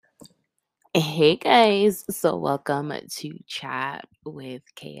Hey guys, so welcome to Chat with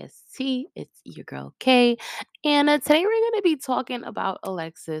KST. It's your girl Kay, and today we're going to be talking about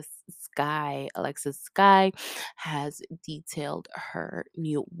Alexis Sky. Alexis Sky has detailed her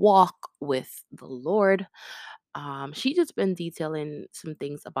new walk with the Lord. She just been detailing some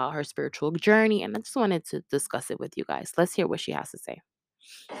things about her spiritual journey, and I just wanted to discuss it with you guys. Let's hear what she has to say.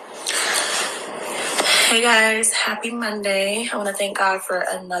 Hey guys, happy Monday. I want to thank God for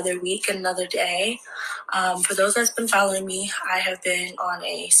another week, another day. For those that's been following me, I have been on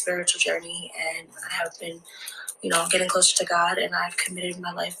a spiritual journey and I have been, getting closer to God and I've committed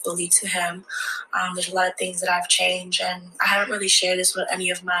my life fully to Him. There's a lot of things that I've changed and I haven't really shared this with any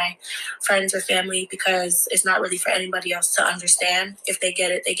of my friends or family because it's not really for anybody else to understand. If they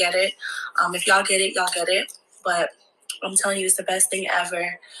get it, they get it. If y'all get it, y'all get it. But I'm telling you, it's the best thing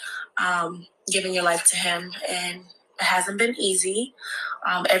ever, giving your life to Him. And it hasn't been easy.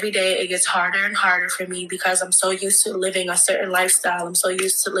 Every day it gets harder and harder for me because I'm so used to living a certain lifestyle. I'm so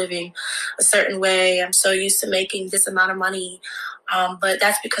used to living a certain way. I'm so used to making this amount of money. But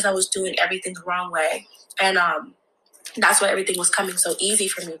that's because I was doing everything the wrong way. And that's why everything was coming so easy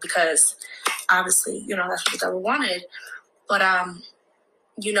for me because obviously, that's what the devil wanted. But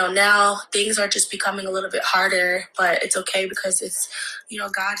now things are just becoming a little bit harder, but it's okay because it's,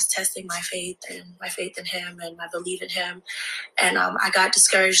 God is testing my faith and my faith in Him and my belief in Him. And I got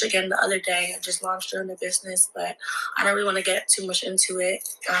discouraged again the other day. I just launched a business, but I don't really want to get too much into it.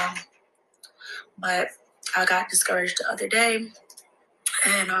 But I got discouraged the other day,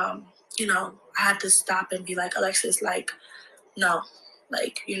 and I had to stop and be like, Alexis, like, no,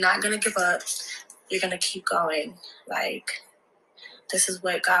 like you're not gonna give up. You're gonna keep going. Like, this is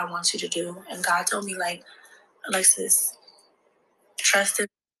what God wants you to do. And God told me, like, Alexis, trust it.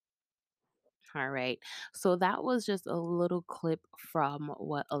 All right. So that was just a little clip from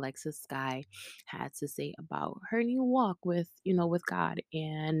what Alexis Sky had to say about her new walk with God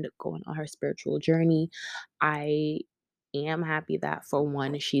and going on her spiritual journey. I am happy that for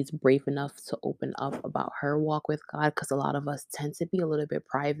one, she's brave enough to open up about her walk with God because a lot of us tend to be a little bit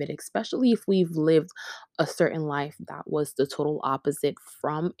private, especially if we've lived a certain life that was the total opposite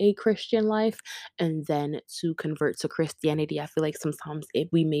from a Christian life and then to convert to Christianity. I feel like sometimes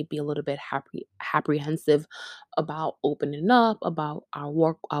we may be a little bit apprehensive about opening up about our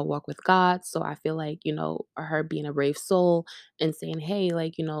work with God. So I feel like, her being a brave soul and saying, hey,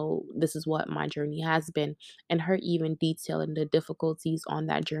 like, this is what my journey has been, and her even detailing the difficulties on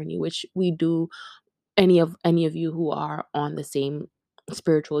that journey, which we do, any of you who are on the same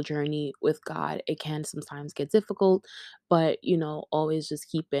spiritual journey with God, it can sometimes get difficult, but always just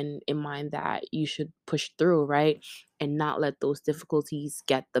keeping in mind that you should push through, right? And not let those difficulties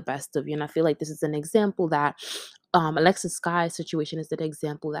get the best of you. And I feel like this is an example that Alexis Sky's situation is an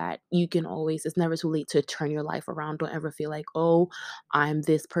example that you can always, it's never too late to turn your life around. Don't ever feel like, oh, I'm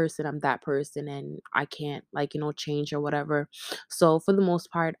this person, I'm that person, and I can't, like, change or whatever. So for the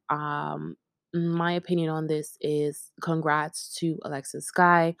most part, my opinion on this is congrats to Alexis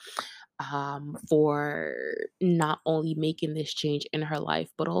Sky for not only making this change in her life,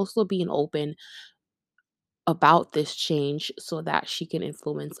 but also being open about this change so that she can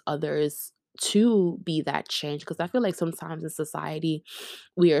influence others to be that change. Because I feel like sometimes in society,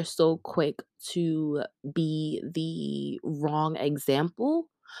 we are so quick to be the wrong example.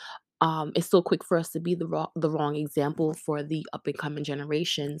 It's so quick for us to be the wrong example for the up and coming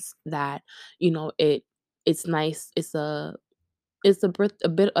generations that it's nice. It's a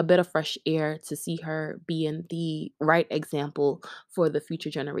bit of fresh air to see her being the right example for the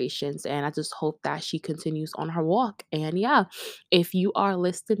future generations, and I just hope that she continues on her walk. And yeah, if you are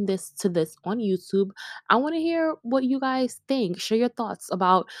listening this on YouTube, I want to hear what you guys think. Share your thoughts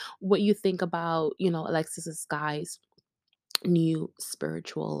about what you think about Alexis Sky's new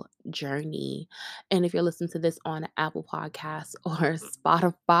spiritual journey. And if you're listening to this on Apple Podcasts or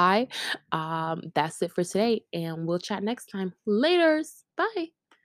Spotify, that's it for today. And we'll chat next time. Laters. Bye.